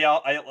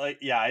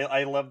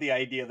I love the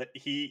idea that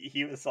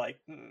he was like,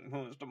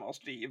 who's the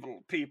most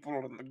evil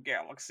people in the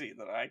galaxy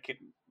that I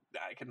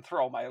can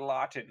throw my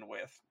lot in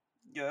with?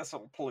 Yes,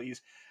 oh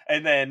please.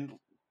 And then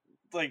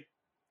like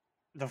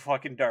the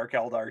fucking Dark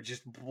Eldar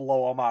just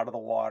blow him out of the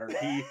water.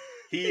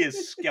 He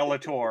is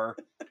Skeletor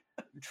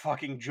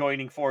fucking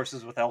joining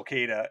forces with Al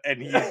Qaeda,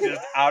 and he's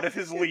just out of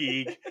his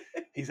league.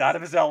 He's out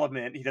of his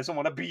element. He doesn't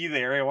want to be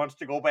there. He wants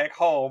to go back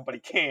home, but he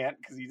can't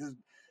because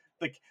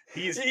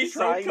he's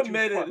so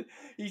committed.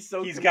 He's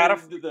got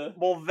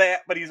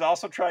but he's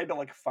also trying to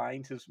like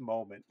find his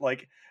moment.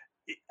 Like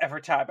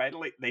every time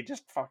they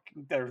just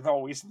they're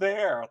always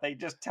there. They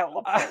just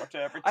teleport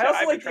every time. I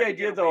also like the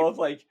idea though of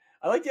like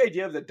I like the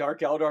idea of the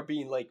Dark Eldar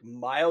being like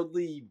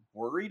mildly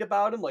worried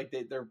about him. Like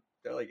they're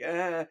like,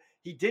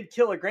 he did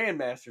kill a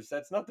Grandmaster, so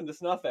that's nothing to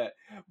snuff at.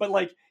 But,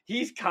 like,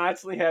 he's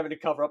constantly having to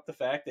cover up the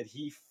fact that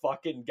he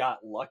fucking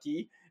got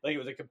lucky. Like, it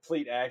was a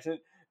complete accident.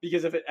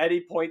 Because if at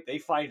any point they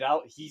find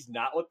out he's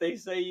not what they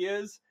say he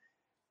is,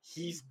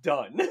 he's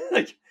done.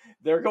 Like,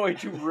 they're going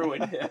to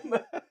ruin him.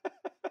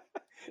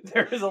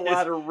 There is a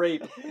lot of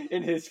rape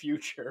in his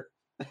future.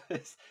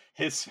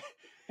 his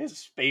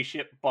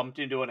spaceship bumped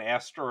into an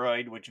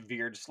asteroid which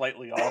veered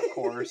slightly off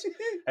course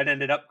and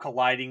ended up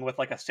colliding with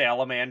like a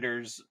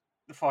salamander's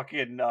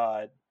fucking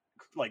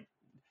like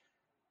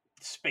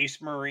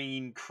space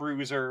marine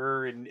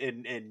cruiser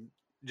and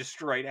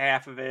destroyed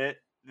half of it.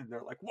 And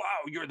they're like,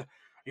 wow,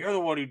 you're the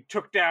one who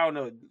took down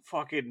a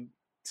fucking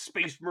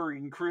space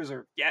marine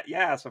cruiser. Yeah,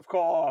 yes, of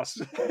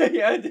course.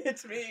 Yeah,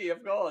 it's me,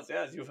 of course.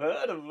 Yes, you've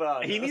heard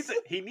of he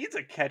needs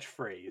a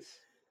catchphrase.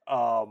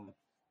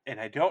 And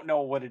I don't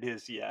know what it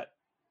is yet.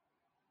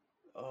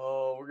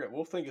 Oh,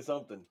 we'll think of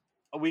something.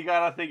 We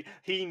gotta think.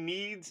 He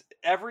needs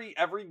every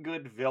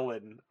good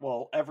villain.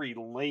 Well, every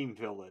lame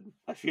villain,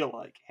 I feel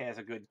like, has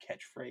a good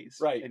catchphrase,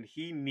 right? And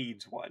he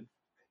needs one.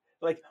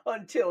 Like,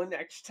 until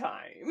next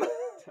time.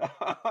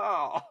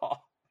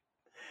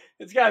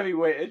 It's gotta be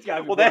way. It's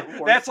gotta be.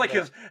 Well, that's like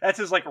his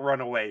like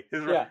runaway.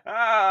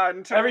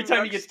 Until every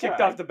time he gets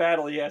kicked off the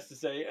battle, he has to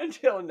say,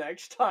 "Until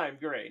next time,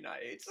 Grey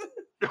Knights."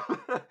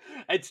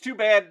 It's too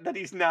bad that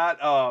he's not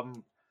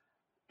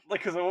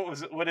like,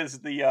 because what is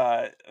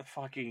the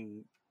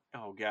fucking,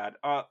 oh god,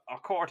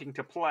 according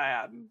to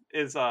plan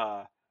is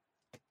oh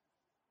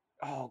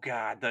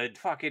god, the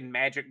fucking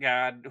magic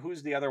god.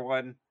 Who's the other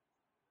one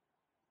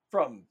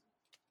from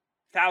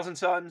Thousand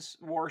Suns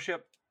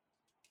worship?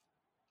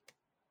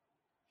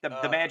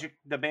 The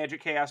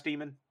magic chaos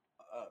demon.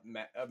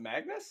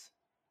 Magnus?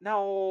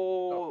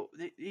 No,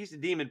 he's the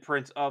demon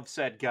prince of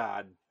said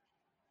god.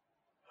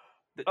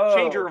 The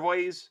changer of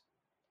ways.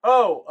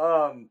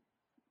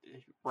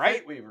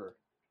 Right? Weaver.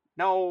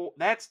 No,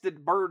 that's the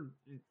bird.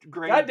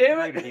 God damn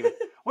it! Demon.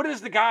 What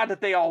is the god that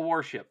they all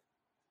worship?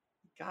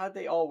 God,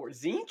 they all worship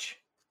Tzeentch.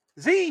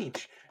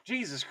 Tzeentch.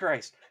 Jesus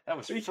Christ, that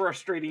was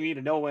frustrating me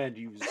to no end.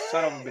 You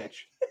son of a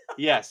bitch.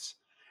 Yes.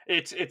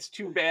 It's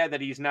too bad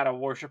that he's not a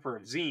worshiper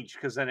of Tzeentch,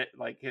 because then it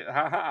like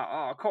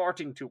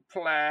according to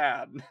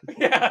plan.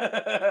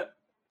 Yeah.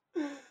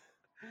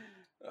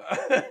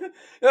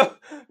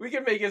 We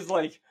can make his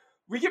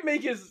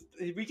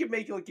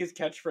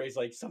catchphrase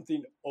like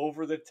something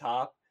over the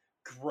top,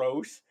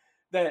 gross,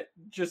 that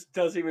just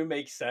doesn't even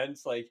make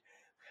sense. Like,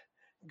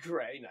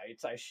 Grey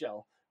Knights, I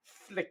shall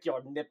flick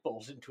your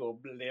nipples into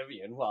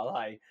oblivion while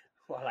I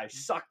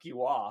suck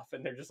you off.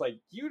 And they're just like,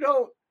 you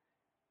don't.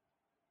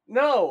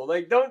 No,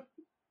 like, don't.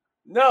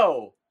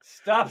 No,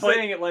 stop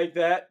saying it like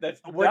that. That's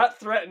not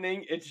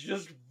threatening. It's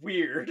just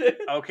weird.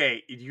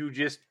 Okay, you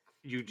just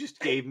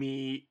gave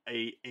me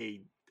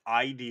a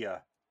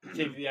idea.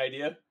 Gave you the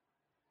idea?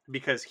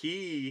 Because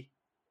he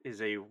is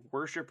a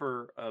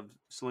worshiper of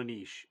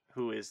Slaanesh,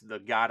 who is the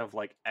god of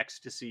like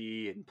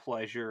ecstasy and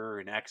pleasure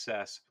and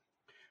excess.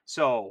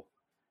 So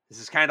this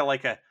is kind of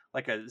like a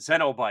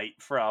Xenobite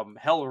from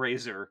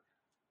Hellraiser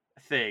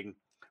thing,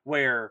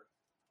 where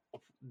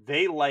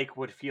they like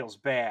what feels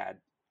bad,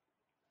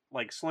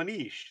 like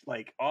Slaanesh,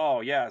 like,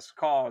 oh yes,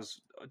 cause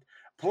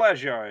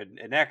pleasure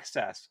and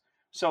excess.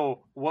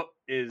 So what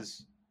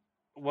is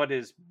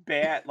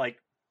bad? Like,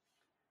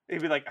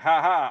 it'd be like,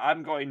 haha,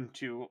 I'm going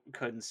to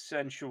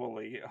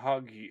consensually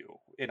hug you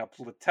in a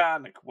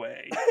platonic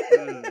way,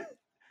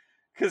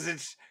 because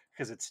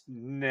it's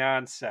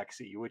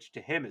non-sexy, which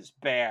to him is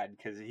bad,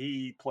 because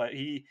he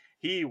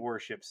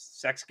worships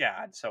sex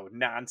god, so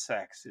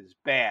non-sex is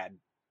bad.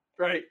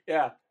 Right?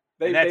 Yeah.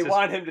 They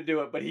want him to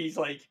do it, but he's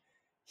like,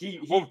 he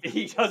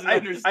doesn't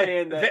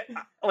understand that.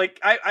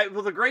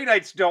 Well, the Grey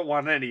Knights don't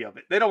want any of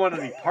it. They don't want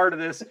to be part of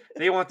this.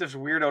 They want this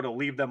weirdo to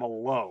leave them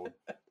alone.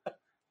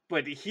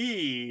 But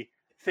he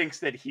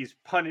thinks that he's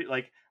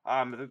like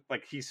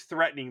he's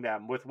threatening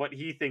them with what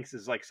he thinks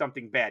is like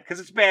something bad, because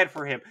it's bad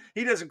for him.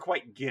 He doesn't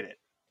quite get it.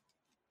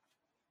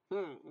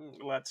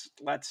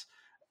 Let's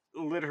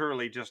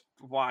literally just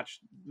watch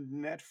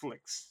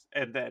Netflix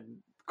and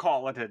then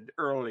call it an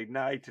early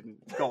night and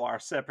go our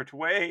separate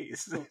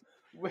ways.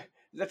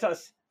 Let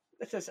us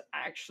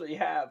actually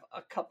have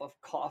a cup of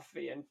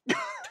coffee and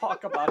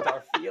talk about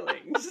our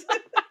feelings.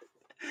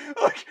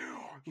 Like,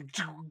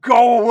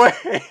 go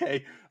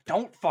away!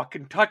 Don't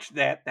fucking touch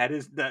that. That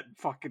is that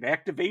fucking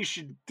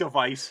activation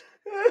device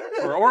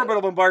for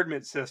orbital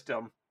bombardment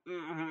system.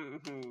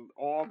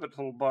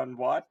 Orbital bun.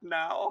 What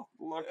now?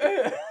 Look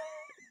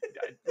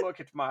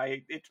at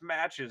my. It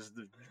matches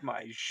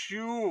my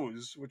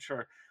shoes, which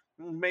are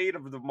made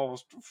of the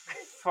most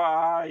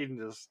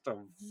finest of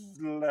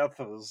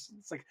leathers.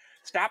 It's like,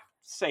 stop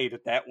saying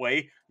it that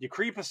way. You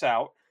creep us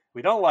out.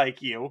 We don't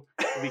like you.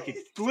 We could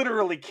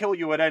literally kill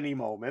you at any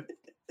moment.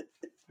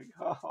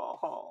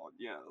 Oh,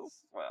 yes.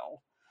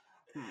 Well,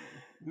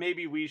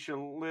 maybe we should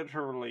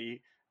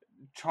literally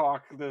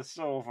talk this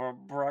over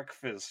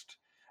breakfast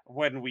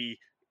when we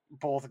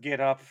both get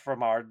up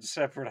from our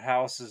separate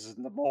houses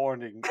in the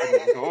morning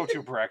and go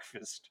to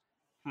breakfast.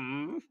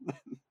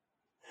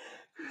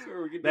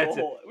 So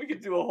we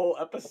could do a whole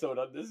episode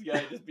on this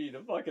guy just being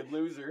a fucking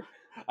loser.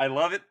 I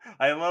love it.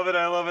 I love it.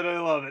 I love it. I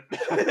love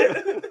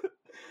it.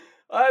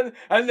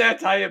 And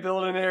that's how you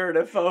build a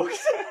narrative,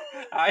 folks.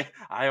 I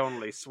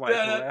only swipe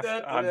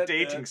left on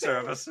dating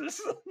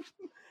services.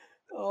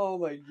 Oh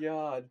my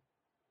god.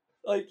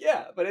 Like,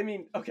 yeah, but I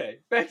mean, okay,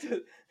 back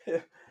to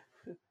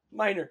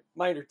minor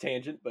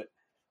tangent, but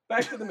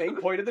back to the main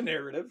point of the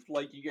narrative.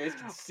 Like you guys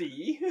can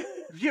see,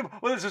 Yeah,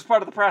 well, this is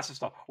part of the process,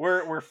 though.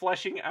 We're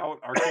fleshing out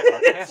our cast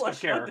of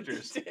Fleshing out the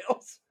characters.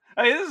 details.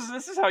 I mean,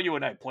 this is how you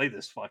and I play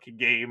this fucking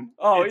game.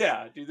 Oh It's-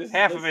 yeah, dude.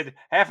 half of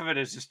it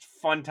is just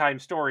fun time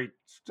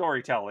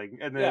storytelling,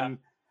 and then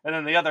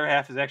the other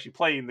half is actually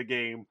playing the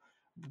game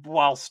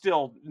while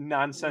still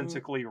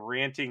nonsensically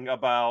ranting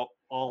about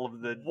all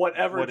of the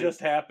whatever just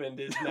happened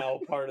is now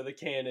part of the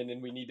canon,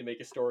 and we need to make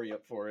a story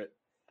up for it.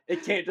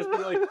 It can't just be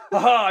like,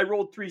 haha, I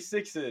rolled 3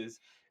 6s.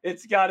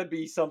 It's got to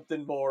be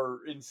something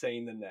more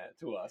insane than that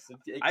to us.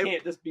 It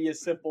can't just be a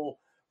simple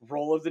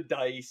roll of the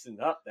dice and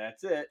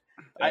that's it.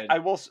 And I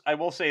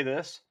will say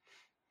this: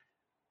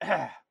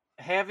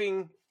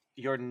 having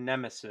your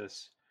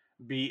nemesis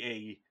be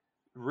a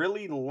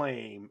really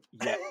lame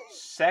yet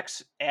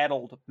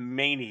sex-addled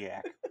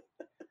maniac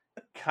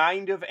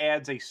kind of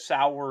adds a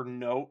sour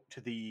note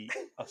to the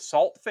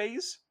assault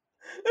phase.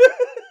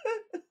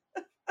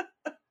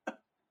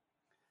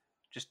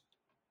 Just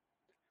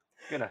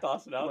gonna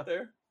toss it out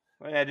there.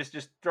 Yeah,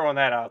 just throwing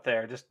that out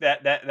there. Just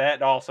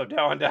that also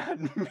dawned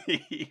on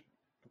me.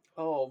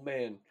 Oh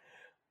man,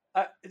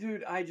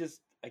 dude, I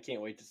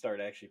can't wait to start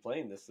actually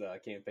playing this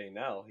campaign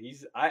now.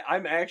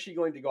 I'm actually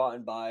going to go out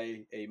and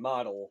buy a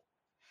model,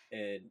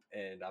 and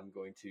I'm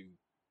going to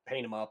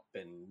paint him up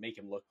and make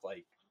him look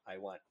like I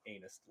want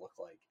Anus to look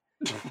like.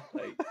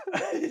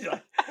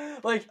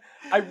 Like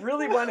I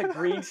really want to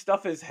green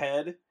stuff his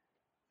head,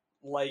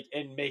 like,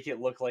 and make it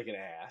look like an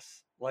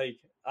ass. Like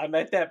I'm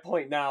at that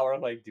point now where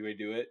I'm like, do I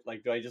do it?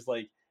 Like, do I just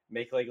like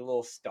make like a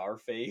little star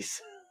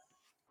face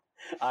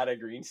out of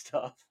green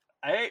stuff?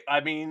 I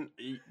mean,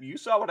 you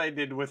saw what I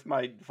did with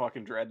my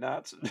fucking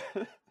dreadnoughts.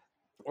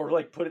 Or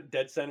like put it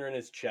dead center in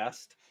his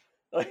chest.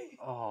 Like,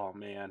 oh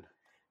man,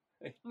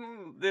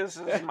 this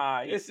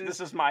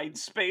is my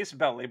space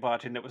belly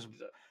button. It was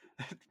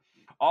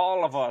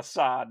all of us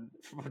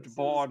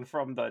born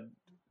from the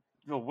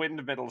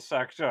windmill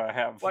sector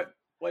have.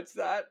 What's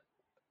that?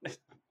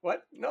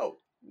 What? No,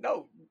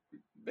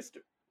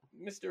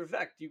 Mr.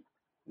 Vect,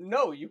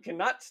 you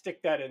cannot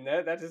stick that in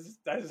there. That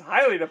is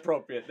highly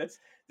inappropriate.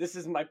 This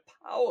is my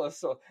power.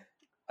 So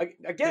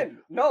again,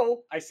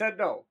 no. I said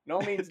no. No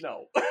means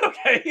no.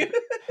 Okay.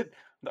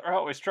 They're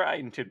always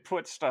trying to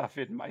put stuff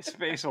in my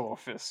space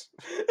office.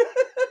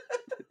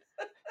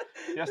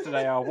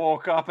 Yesterday I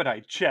woke up and I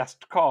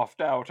chest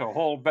coughed out a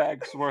whole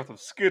bag's worth of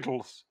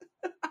Skittles.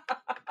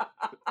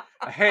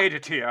 I hate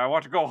it here. I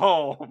want to go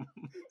home.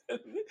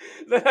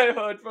 Then I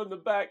heard from the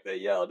back they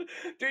yelled,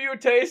 "Do you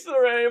taste the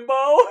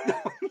rainbow?"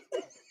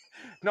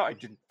 No, I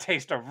didn't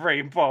taste a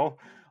rainbow.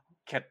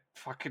 Get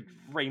fucking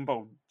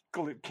rainbow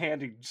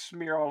candy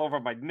smear all over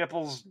my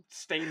nipples,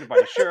 stained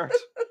my shirt.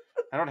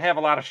 I don't have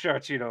a lot of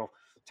shirts, you know.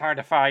 It's hard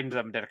to find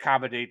them that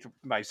accommodate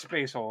my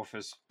space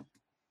office.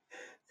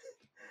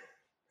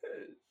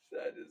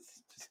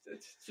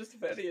 It's just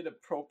very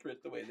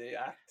inappropriate the way they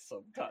act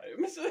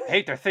sometimes.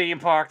 Hate their theme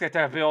park that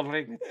they're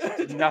building.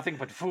 It's nothing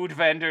but food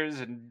vendors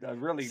and a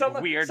really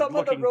weird some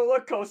looking... of the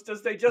roller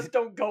coasters, they just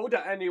don't go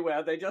to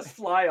anywhere. They just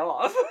fly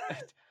off.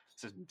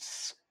 It's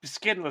a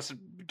skinless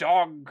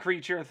dog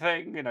creature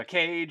thing in a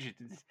cage.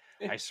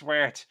 I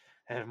swear it.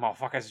 That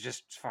motherfucker's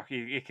just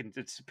fucking...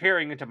 It's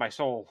peering into my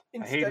soul.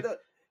 I hate it.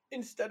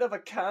 Instead of a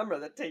camera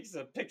that takes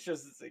the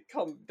pictures as they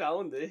come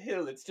down the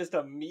hill, it's just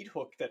a meat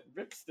hook that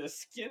rips their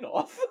skin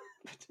off.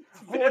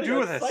 Who would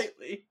do this?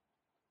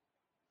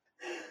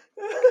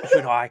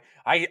 You know,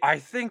 I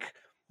think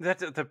that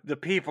the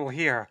people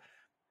here,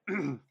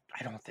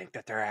 I don't think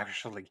that they're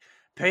actually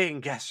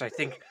paying guests. I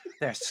think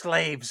they're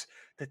slaves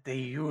that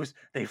they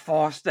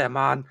force them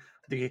on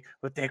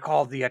what they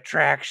call the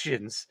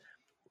attractions.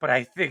 But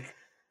I think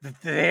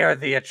that they're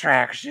the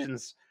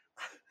attractions.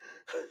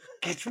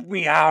 Get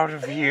me out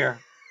of here.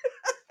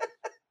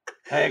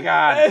 Hang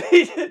on.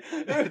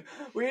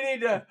 We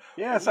need to...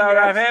 Yes,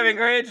 I'm having a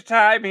great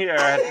time here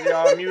at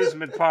the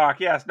amusement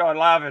park. Yes, no, I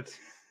love it.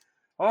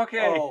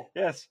 Okay, Oh.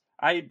 Yes.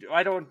 I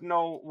don't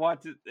know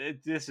what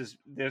this is.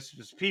 This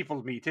is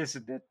people meat,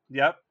 isn't it?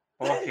 Yep.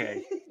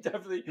 Okay.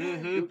 Definitely.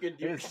 Mhm. You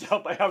can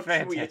tell by how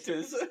chewy it Fantastic.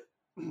 is.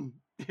 I'm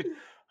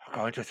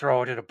going to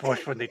throw it in a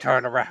bush when they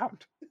turn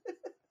around.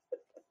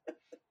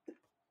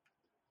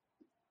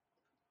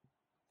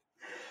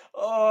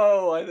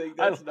 Oh, I think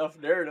that's enough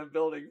narrative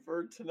building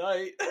for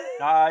tonight.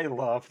 I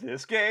love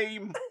this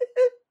game.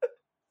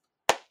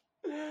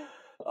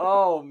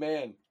 Oh,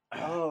 man.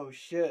 Oh,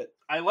 shit.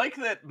 I like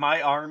that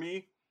my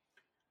army,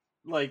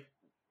 like,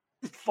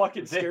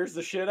 Fucking scares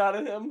the shit out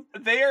of him.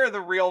 they are the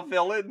real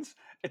villains.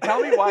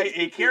 Tell me why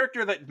a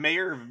character that may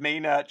or may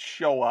not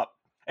show up,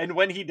 and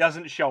when he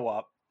doesn't show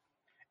up,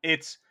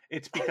 it's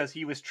because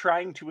he was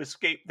trying to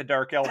escape the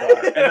Dark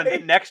Eldar, and then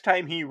the next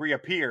time he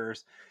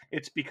reappears,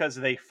 it's because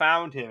they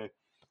found him.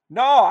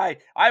 No,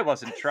 I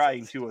wasn't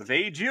trying to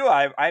evade you.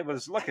 I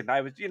was looking.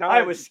 I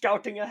was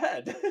scouting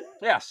ahead.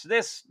 Yes,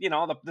 this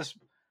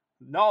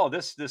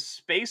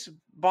space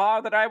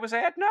bar that I was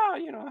at. No,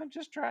 I'm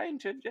just trying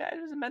to.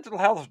 It was a mental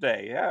health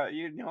day. Yeah,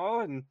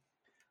 and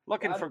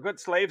Looking Gotta- for good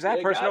slaves.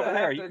 That person over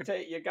there.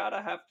 You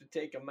gotta have to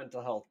take a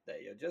mental health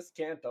day. You just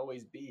can't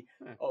always be.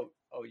 Hmm. Oh,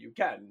 you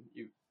can.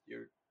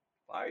 You're.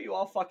 Why are you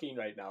all fucking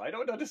right now? I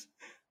don't understand.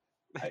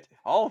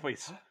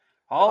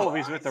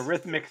 always with the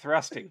rhythmic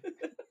thrusting.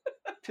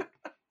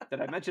 Did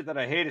I mention that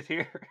I hate it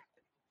here?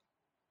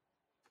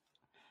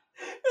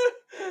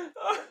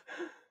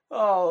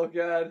 Oh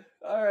god.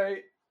 All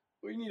right.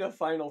 We need a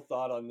final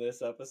thought on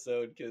this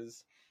episode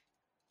because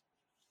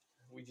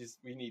we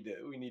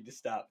need to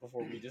stop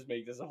before we just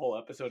make this a whole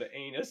episode of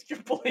Anus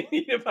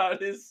complaining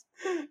about his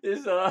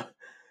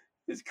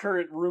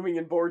current rooming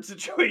and board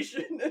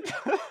situation.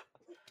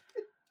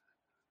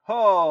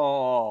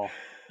 Oh,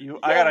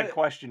 I got a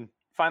question.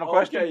 Final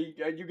question. Okay,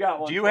 you got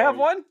one. Do you have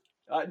one?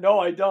 No,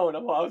 I don't. I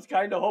was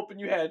kind of hoping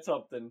you had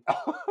something.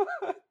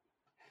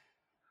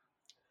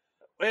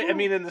 I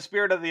mean, in the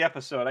spirit of the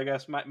episode, I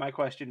guess my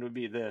question would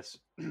be this: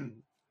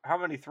 how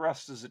many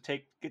thrusts does it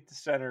take to get the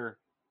center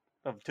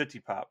of Tootsie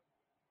Pop?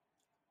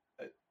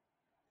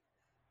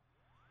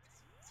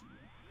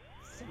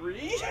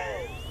 3?